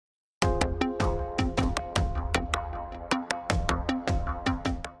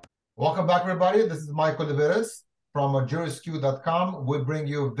Welcome back, everybody. This is Michael Liberis from JurisQ.com. We bring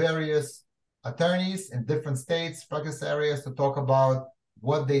you various attorneys in different states, practice areas to talk about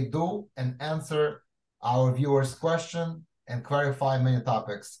what they do and answer our viewers' question and clarify many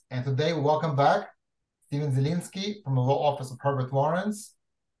topics. And today, welcome back, Zielinski from the law office of Herbert Lawrence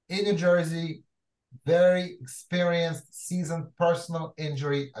in New Jersey. Very experienced, seasoned personal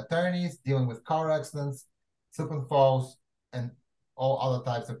injury attorneys dealing with car accidents, slip and falls, and all other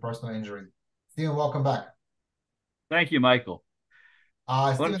types of personal injury. Stephen, welcome back. Thank you, Michael. I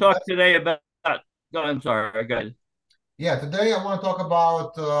want Stephen, to talk today about. No, I'm sorry. Go ahead. Yeah, today I want to talk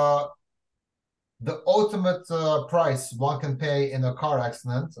about the ultimate price one can pay in a car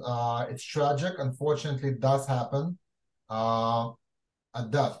accident. It's tragic. Unfortunately, it does happen. A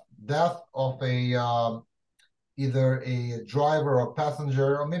death of a either a driver or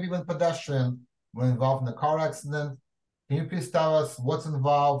passenger, or maybe even pedestrian when involved in a car accident. Can you please tell us what's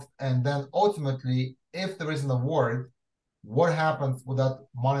involved, and then ultimately, if there is an award, what happens with that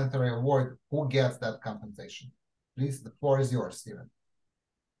monetary award? Who gets that compensation? Please, the floor is yours, Stephen.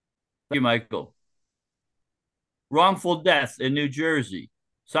 Thank you, Michael. Wrongful death in New Jersey.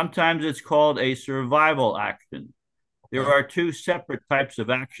 Sometimes it's called a survival action. There are two separate types of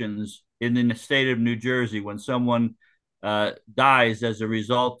actions in the state of New Jersey when someone dies as a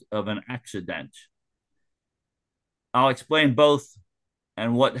result of an accident. I'll explain both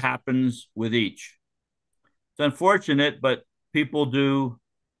and what happens with each. It's unfortunate, but people do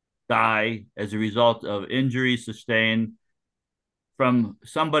die as a result of injuries sustained from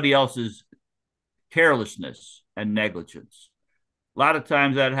somebody else's carelessness and negligence. A lot of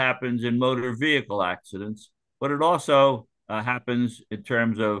times that happens in motor vehicle accidents, but it also happens in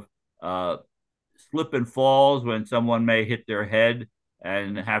terms of slip and falls when someone may hit their head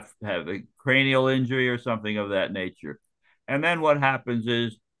and have a cranial injury or something of that nature. And then what happens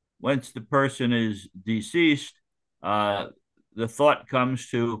is once the person is deceased, the thought comes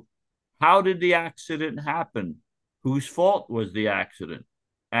to, how did the accident happen? Whose fault was the accident?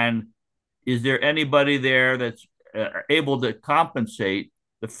 And is there anybody there that's able to compensate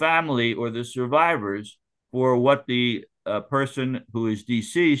the family or the survivors for what the person who is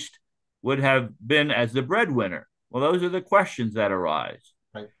deceased would have been as the breadwinner? Well, those are the questions that arise.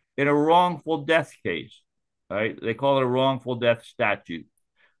 Right. In a wrongful death case, right? They call it a wrongful death statute.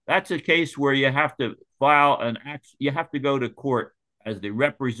 That's a case where you have to file an act. You have to go to court as the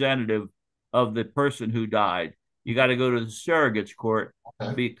representative of the person who died. You got to go to the surrogate's court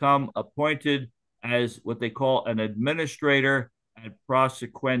and become appointed as what they call an administrator ad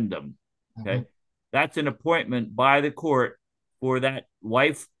prosequendum. Okay. That's an appointment by the court for that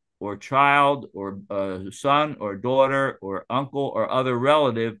wife or child or son or daughter or uncle or other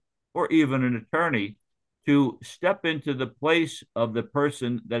relative or even an attorney to step into the place of the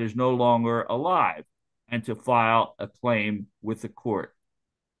person that is no longer alive and to file a claim with the court.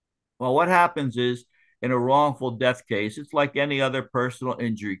 Well, what happens is in a wrongful death case, it's like any other personal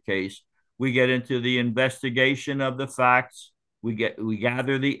injury case. We get into the investigation of the facts. We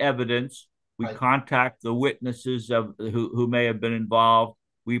gather the evidence. We contact the witnesses of who may have been involved.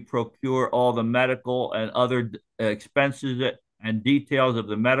 We procure all the medical and other expenses and details of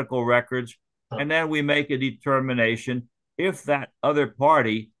the medical records. And then we make a determination if that other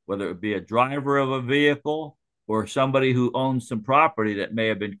party, whether it be a driver of a vehicle or somebody who owns some property that may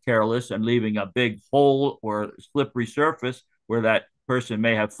have been careless and leaving a big hole or slippery surface where that person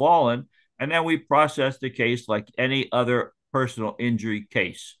may have fallen. And then we process the case like any other personal injury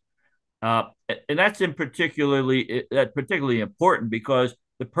case. And that's particularly important because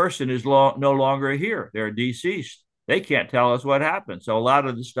the person is no longer here. They're deceased. They can't tell us what happened. So a lot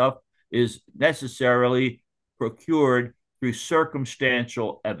of the stuff is necessarily procured through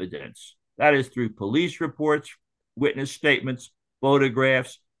circumstantial evidence. That is through police reports, witness statements,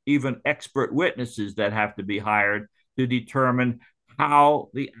 photographs, even expert witnesses that have to be hired to determine how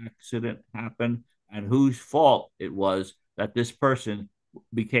the accident happened and whose fault it was that this person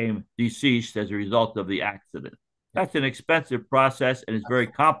became deceased as a result of the accident. That's an expensive process and it's very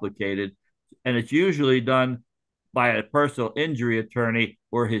complicated. And it's usually done by a personal injury attorney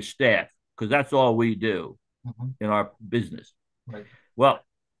or his staff, because that's all we do in our business. Right. Well,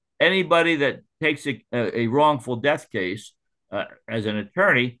 anybody that takes a wrongful death case as an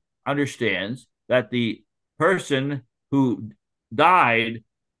attorney understands that the person who died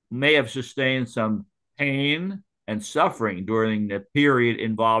may have sustained some pain and suffering during the period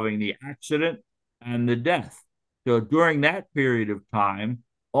involving the accident and the death. So during that period of time,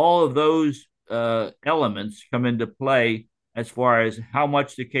 all of those elements come into play as far as how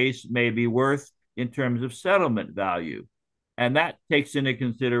much the case may be worth in terms of settlement value. And that takes into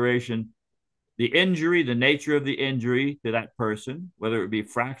consideration the injury, the nature of the injury to that person, whether it be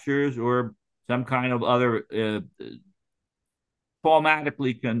fractures or some kind of other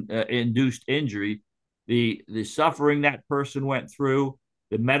traumatically induced injury, the suffering that person went through,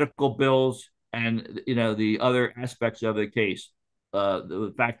 the medical bills, and the other aspects of the case,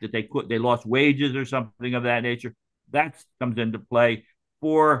 the fact that they lost wages or something of that nature, that comes into play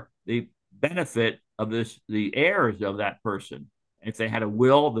for the benefit of the heirs of that person. If they had a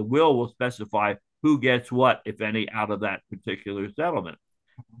will, the will specify who gets what, if any, out of that particular settlement.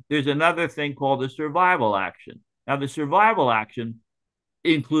 There's another thing called the survival action. Now, the survival action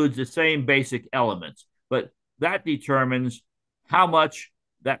includes the same basic elements, but that determines how much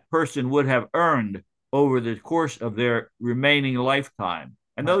that person would have earned over the course of their remaining lifetime.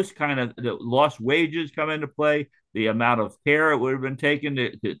 And those kind of the lost wages come into play, the amount of care it would have been taken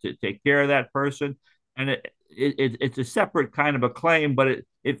to take care of that person. And it's a separate kind of a claim, but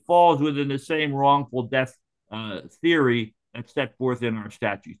it falls within the same wrongful death theory that's set forth in our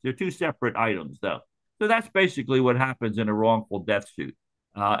statutes. They're two separate items, though. So that's basically what happens in a wrongful death suit.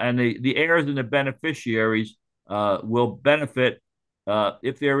 And the heirs and the beneficiaries will benefit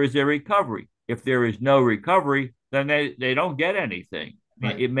if there is a recovery. If there is no recovery, then they don't get anything.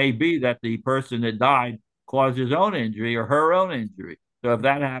 Right. It may be that the person that died caused his own injury or her own injury. So if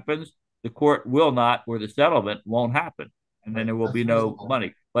that happens, the court will not, or the settlement won't happen, and then there will be no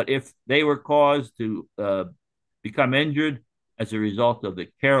money. But if they were caused to become injured as a result of the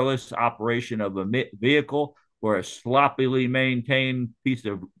careless operation of a vehicle or a sloppily maintained piece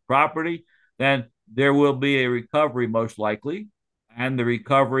of property, then there will be a recovery most likely, and the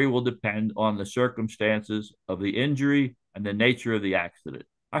recovery will depend on the circumstances of the injury and the nature of the accident.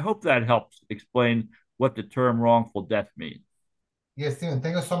 I hope that helps explain what the term wrongful death means. Yes, Stephen,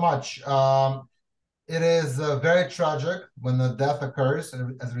 thank you so much. It is very tragic when the death occurs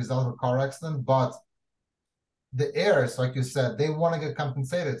as a result of a car accident, but the heirs, like you said, they want to get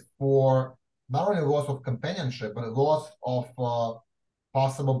compensated for not only loss of companionship, but loss of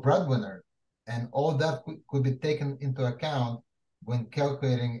possible breadwinner. And all that could be taken into account when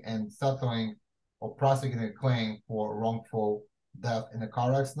calculating and settling or prosecuting a claim for wrongful death in a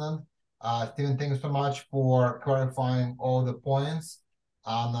car accident. Stephen, thank you so much for clarifying all the points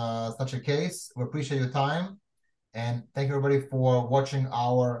on such a case. We appreciate your time. And thank you, everybody, for watching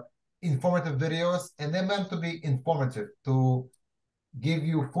our informative videos. And they're meant to be informative, to give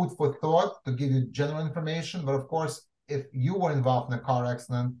you food for thought, to give you general information. But of course, if you were involved in a car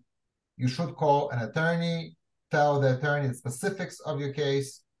accident, you should call an attorney, tell the attorney the specifics of your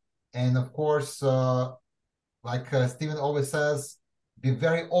case. And of course, like Stephen always says, be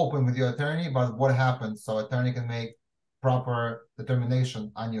very open with your attorney about what happened so attorney can make proper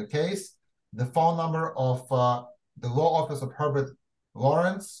determination on your case. The phone number of the law office of Herbert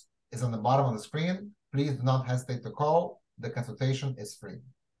Lawrence is on the bottom of the screen. Please do not hesitate to call. The consultation is free.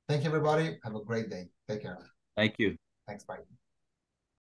 Thank you, everybody. Have a great day. Take care. Thank you. Thanks. Bye.